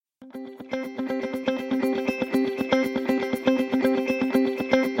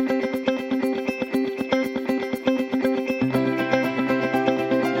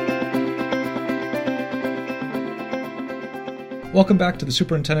Welcome back to the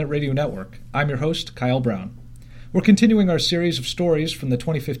Superintendent Radio Network. I'm your host, Kyle Brown. We're continuing our series of stories from the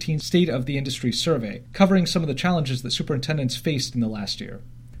 2015 State of the Industry Survey, covering some of the challenges that superintendents faced in the last year.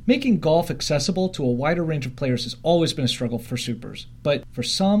 Making golf accessible to a wider range of players has always been a struggle for supers, but for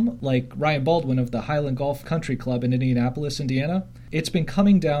some, like Ryan Baldwin of the Highland Golf Country Club in Indianapolis, Indiana, it's been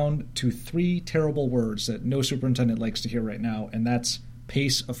coming down to three terrible words that no superintendent likes to hear right now, and that's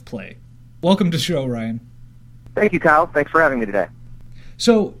pace of play. Welcome to the show, Ryan. Thank you, Kyle. Thanks for having me today.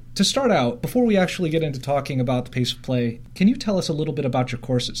 So, to start out, before we actually get into talking about the pace of play, can you tell us a little bit about your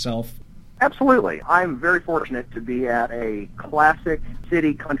course itself? Absolutely. I'm very fortunate to be at a classic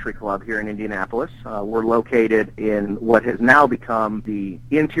city country club here in Indianapolis. We're located in what has now become the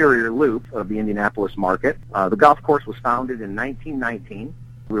interior loop of the Indianapolis market. The golf course was founded in 1919.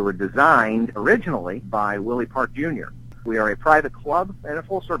 We were designed originally by Willie Park Jr. We are a private club and a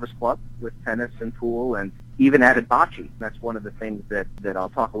full-service club with tennis and pool and even added bocce. That's one of the things that I'll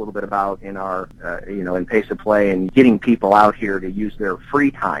talk a little bit about in our, in pace of play and getting people out here to use their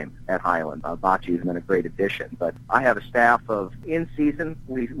free time at Highland. Bocce has been a great addition. But I have a staff of, in season,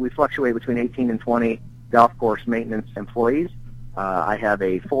 we fluctuate between 18 and 20 golf course maintenance employees. I have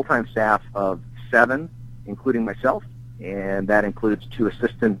a full-time staff of 7, including myself. And that includes 2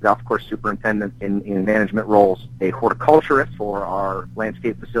 assistant golf course superintendents in management roles, a horticulturist for our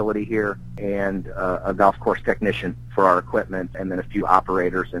landscape facility here, and a golf course technician for our equipment, and then a few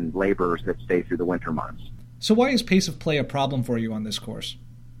operators and laborers that stay through the winter months. So why is pace of play a problem for you on this course?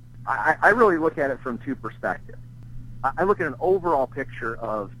 I really look at it from 2 perspectives. I look at an overall picture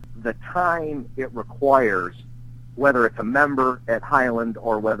of the time it requires, whether it's a member at Highland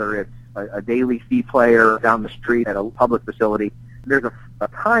or whether it's a daily fee player down the street at a public facility. There's a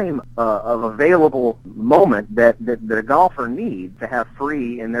time of available moment that a golfer needs to have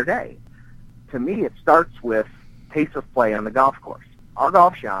free in their day. To me, it starts with pace of play on the golf course. Our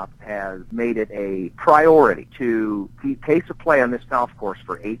golf shop has made it a priority to keep pace of play on this golf course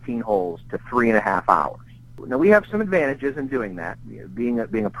for 18 holes to 3.5 hours. Now, we have some advantages in doing that. Being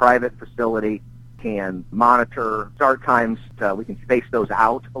a private facility, can monitor start times. We can space those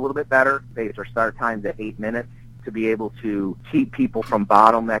out a little bit better, space our start times at 8 minutes to be able to keep people from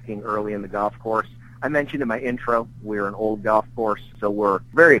bottlenecking early in the golf course. I mentioned in my intro, we're an old golf course, so we're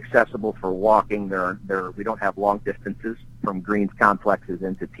very accessible for walking. We don't have long distances from greens complexes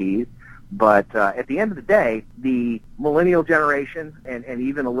into tees. But at the end of the day, the millennial generation, and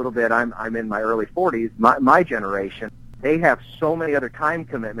even a little bit, I'm in my early 40s, my generation, they have so many other time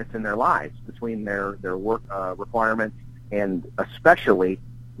commitments in their lives between their work requirements and especially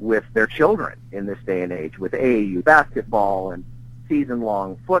with their children in this day and age with AAU basketball and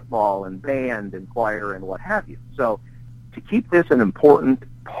season-long football and band and choir and what have you. So to keep this an important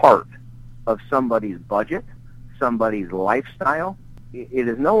part of somebody's budget, somebody's lifestyle, it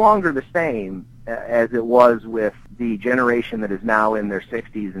is no longer the same as it was with the generation that is now in their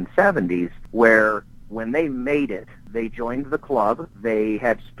 60s and 70s where when they made it, they joined the club. They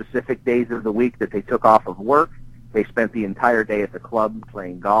had specific days of the week that they took off of work. They spent the entire day at the club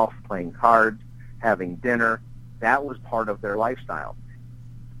playing golf, playing cards, having dinner. That was part of their lifestyle.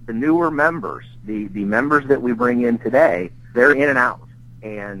 The newer members, the members that we bring in today, they're in and out.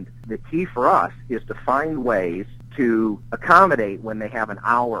 And the key for us is to find ways to accommodate when they have an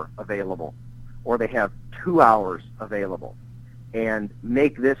hour available or they have 2 hours available and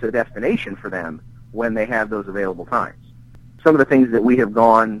make this a destination for them when they have those available times. Some of the things that we have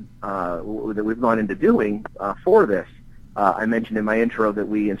gone into doing for this, I mentioned in my intro that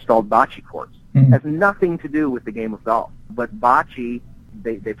we installed bocce courts. Mm-hmm. Has nothing to do with the game of golf, but bocce,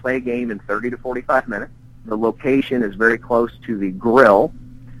 they play a game in 30 to 45 minutes. The location is very close to the grill,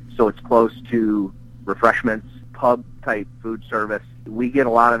 so it's close to refreshments, pub-type food service. We get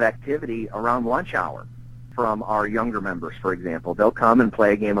a lot of activity around lunch hour from our younger members, for example. They'll come and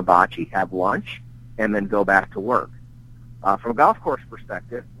play a game of bocce, have lunch, and then go back to work. From a golf course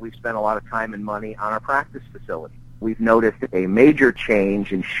perspective, we've spent a lot of time and money on our practice facility. We've noticed a major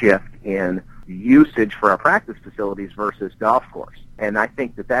change and shift in usage for our practice facilities versus golf course. And I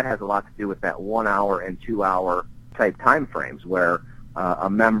think that has a lot to do with that 1 hour and 2 hour type time frames where a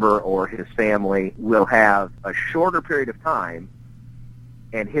member or his family will have a shorter period of time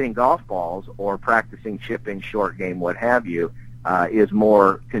and hitting golf balls or practicing chipping, short game, what have you, is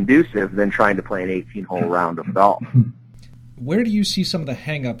more conducive than trying to play an 18-hole round of golf. Where do you see some of the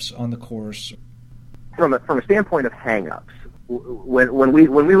hang-ups on the course? From a standpoint of hang-ups, when we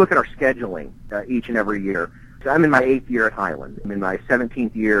look at our scheduling each and every year, so I'm in my 8th year at Highland. I'm in my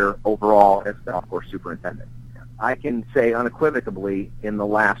 17th year overall as golf course superintendent. I can say unequivocally in the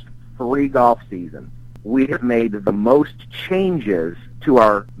last 3 golf seasons, we have made the most changes to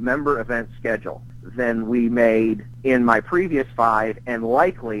our member event schedule than we made in my previous 5 and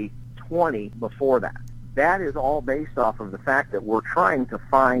likely 20 before that. That is all based off of the fact that we're trying to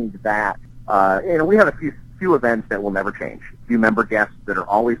find that, we have a few events that will never change. A few member guests that are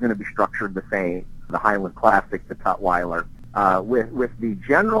always going to be structured the same, the Highland Classic, the Tutwiler. With the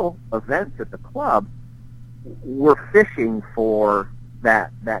general events at the club, we're fishing for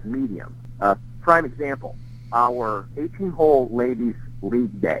that medium. Prime example, our 18-hole ladies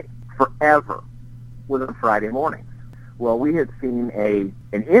league day forever was on Friday mornings. Well, we had seen an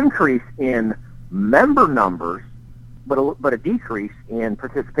increase in member numbers, but a decrease in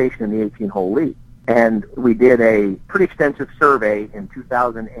participation in the 18-hole league. And we did a pretty extensive survey in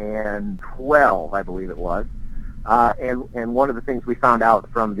 2012, I believe it was. And one of the things we found out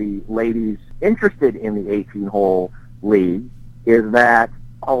from the ladies interested in the 18-hole league is that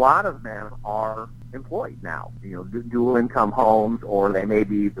a lot of them are employed now, dual income homes, or they may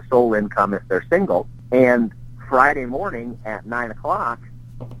be the sole income if they're single. And Friday morning at 9 o'clock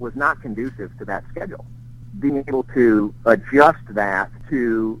was not conducive to that schedule. Being able to adjust that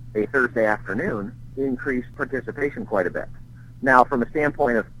to a Thursday afternoon increased participation quite a bit. Now, from a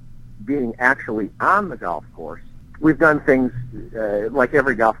standpoint of being actually on the golf course, we've done things like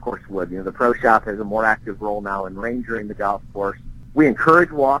every golf course would. The pro shop has a more active role now in rangering the golf course. We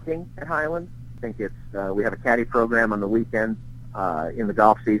encourage walking at Highland. I think we have a caddy program on the weekends in the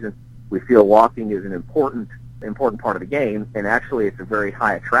golf season. We feel walking is an important part of the game, and actually it's a very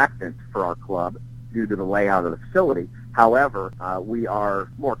high attractant for our club due to the layout of the facility. However, we are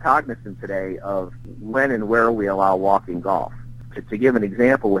more cognizant today of when and where we allow walking golf. To give an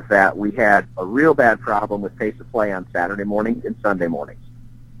example with that, we had a real bad problem with pace of play on Saturday mornings and Sunday mornings.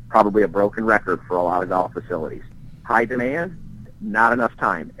 Probably a broken record for a lot of golf facilities. High demand, not enough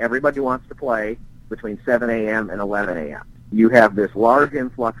time. Everybody wants to play between 7 a.m. and 11 a.m. You have this large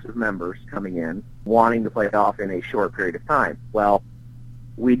influx of members coming in wanting to play golf in a short period of time. Well,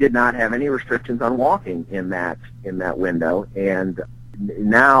 we did not have any restrictions on walking in that window, and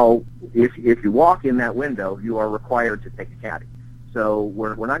now if you walk in that window, you are required to take a caddy. So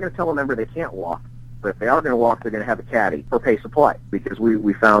we're not going to tell a member they can't walk, but if they are going to walk, they're going to have a caddy for pace of play, because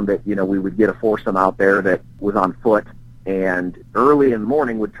we found that we would get a foursome out there that was on foot, and early in the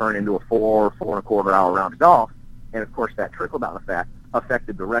morning would turn into a 4.25 hour round of golf, and of course that trickle-down effect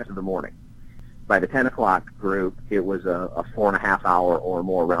affected the rest of the morning. By the 10 o'clock group, it was a 4.5 hour or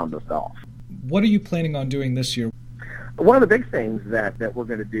more round of golf. What are you planning on doing this year? One of the big things that we're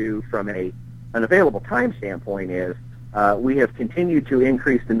going to do from an available time standpoint is we have continued to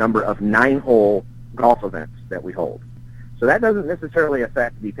increase the number of 9-hole golf events that we hold. So that doesn't necessarily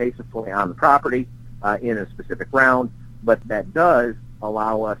affect the pace of play on the property in a specific round, but that does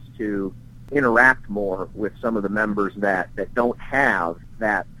allow us to interact more with some of the members that don't have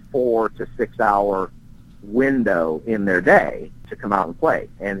that 4 to 6 hour window in their day to come out and play.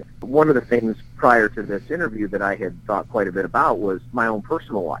 And one of the things prior to this interview that I had thought quite a bit about was my own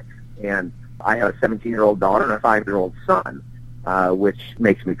personal life. And I have a 17-year-old daughter and a 5-year-old son, which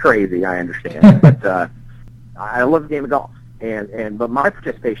makes me crazy, I understand. But I love the game of golf. But my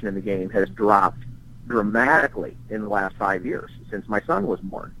participation in the game has dropped dramatically in the last 5 years since my son was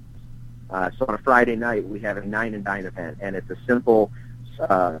born. So on a Friday night, we have a 9 and dine event, and it's a simple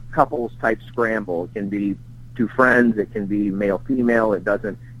couples type scramble. It can be two friends, it can be male female. It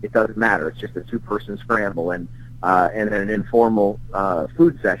doesn't matter. It's just a 2-person scramble, and then an informal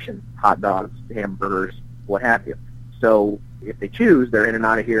food session, hot dogs, hamburgers, what have you. So if they choose, they're in and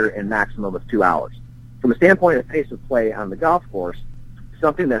out of here in maximum of 2 hours. From a standpoint of pace of play on the golf course,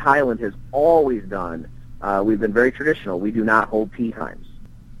 something that Highland has always done, we've been very traditional. We do not hold tee times.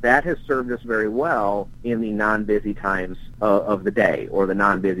 That has served us very well in the non-busy times of the day or the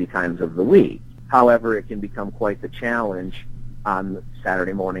non-busy times of the week. However, it can become quite the challenge on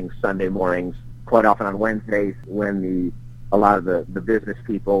Saturday mornings, Sunday mornings, quite often on Wednesdays when a lot of the business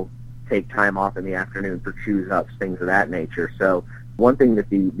people take time off in the afternoon for choose-ups, things of that nature. So one thing that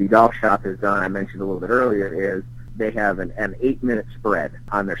the golf shop has done, I mentioned a little bit earlier, is they have an 8-minute spread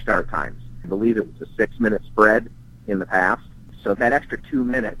on their start times. I believe it was a 6-minute spread in the past. So that extra 2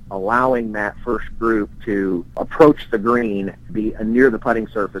 minutes, allowing that first group to approach the green, be near the putting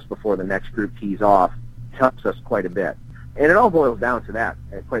surface before the next group tees off, helps us quite a bit. And it all boils down to that.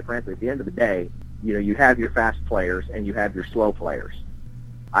 And quite frankly, at the end of the day, you have your fast players and you have your slow players.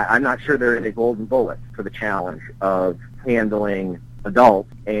 I'm not sure there is a golden bullet for the challenge of handling adults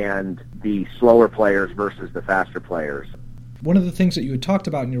and the slower players versus the faster players. One of the things that you had talked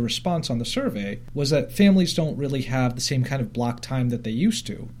about in your response on the survey was that families don't really have the same kind of block time that they used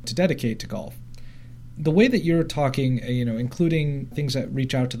to dedicate to golf. The way that you're talking, including things that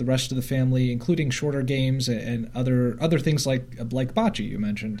reach out to the rest of the family, including shorter games and other things like bocce you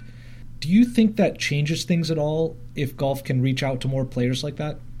mentioned, do you think that changes things at all if golf can reach out to more players like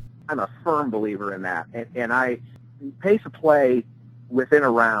that? I'm a firm believer in that. And pace of play within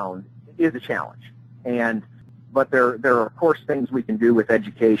a round is a challenge. But there are, of course, things we can do with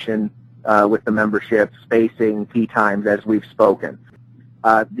education, with the membership, spacing, tee times, as we've spoken.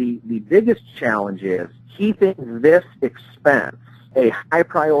 The biggest challenge is keeping this expense a high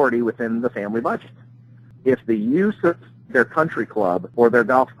priority within the family budget. If the use of their country club or their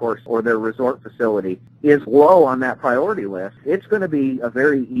golf course or their resort facility is low on that priority list, it's going to be a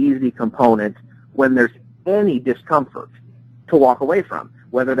very easy component when there's any discomfort to walk away from,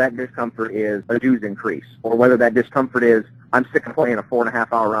 whether that discomfort is a dues increase or whether that discomfort is I'm sick of playing a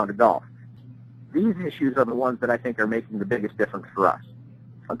 4.5-hour round of golf. These issues are the ones that I think are making the biggest difference for us.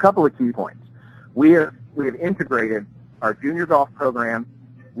 A couple of key points. We have integrated our junior golf program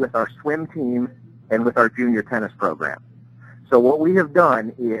with our swim team and with our junior tennis program. So what we have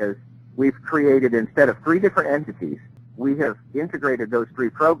done is we've created, instead of 3 different entities, we have integrated those 3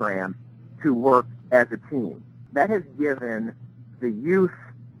 programs to work as a team. That has given the youth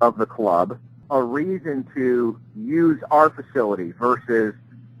of the club a reason to use our facility versus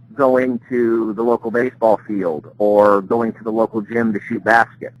going to the local baseball field or going to the local gym to shoot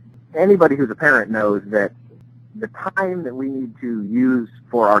baskets. Anybody who's a parent knows that the time that we need to use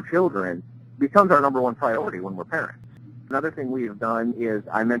for our children becomes our number one priority when we're parents. Another thing we have done is,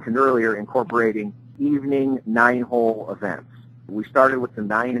 I mentioned earlier, incorporating evening 9-hole events. We started with the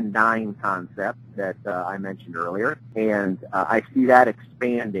 9 and Dine concept that I mentioned earlier, and I see that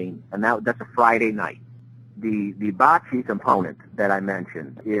expanding, and that's a Friday night. The bocce component that I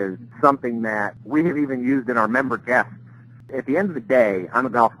mentioned is something that we have even used in our member guests. At the end of the day, I'm a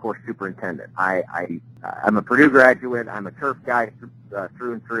golf course superintendent. I'm a Purdue graduate. I'm a turf guy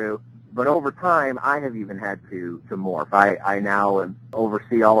through and through. But over time, I have even had to morph. I now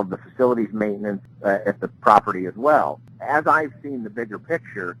oversee all of the facilities maintenance at the property as well. As I've seen the bigger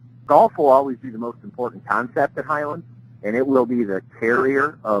picture, golf will always be the most important concept at Highland, and it will be the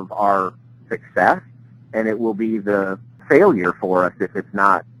carrier of our success, and it will be the failure for us if it's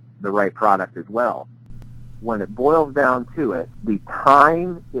not the right product as well. When it boils down to it, the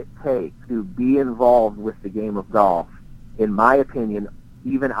time it takes to be involved with the game of golf, in my opinion,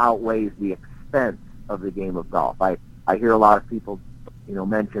 even outweighs the expense of the game of golf. I hear a lot of people,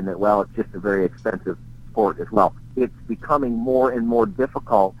 mention that, well, it's just a very expensive sport as well. It's becoming more and more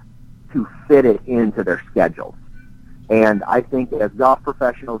difficult to fit it into their schedules. And I think as golf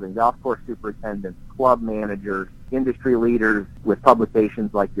professionals and golf course superintendents, club managers, industry leaders with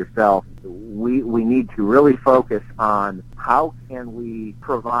publications like yourself, we need to really focus on how can we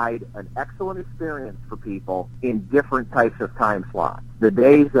provide an excellent experience for people in different types of time slots. The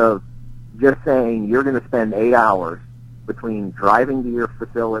days of just saying you're going to spend 8 hours between driving to your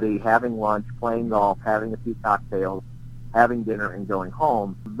facility, having lunch, playing golf, having a few cocktails, having dinner, and going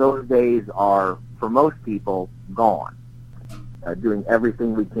home, those days are, for most people, gone. Doing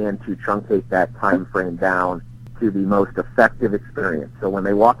everything we can to truncate that time frame down to the most effective experience. So when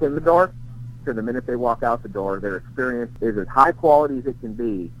they walk in the door to the minute they walk out the door, their experience is as high quality as it can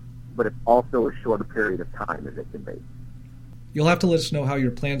be, but it's also as short a period of time as it can be. You'll have to let us know how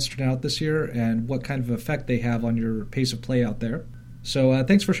your plans turn out this year and what kind of effect they have on your pace of play out there. So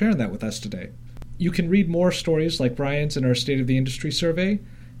thanks for sharing that with us today. You can read more stories like Brian's in our State of the Industry survey,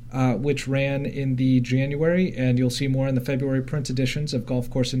 which ran in the January, and you'll see more in the February print editions of Golf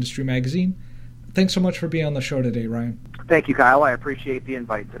Course Industry Magazine. Thanks so much for being on the show today, Ryan. Thank you, Kyle. I appreciate the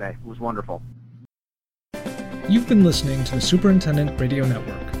invite today. It was wonderful. You've been listening to the Superintendent Radio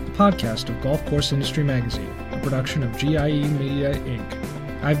Network, the podcast of Golf Course Industry Magazine, a production of GIE Media,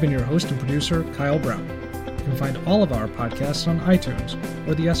 Inc. I've been your host and producer, Kyle Brown. You can find all of our podcasts on iTunes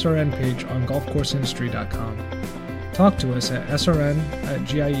or the SRN page on golfcourseindustry.com. Talk to us at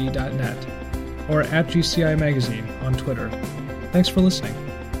srn@gie.net or at GCI Magazine on Twitter. Thanks for listening.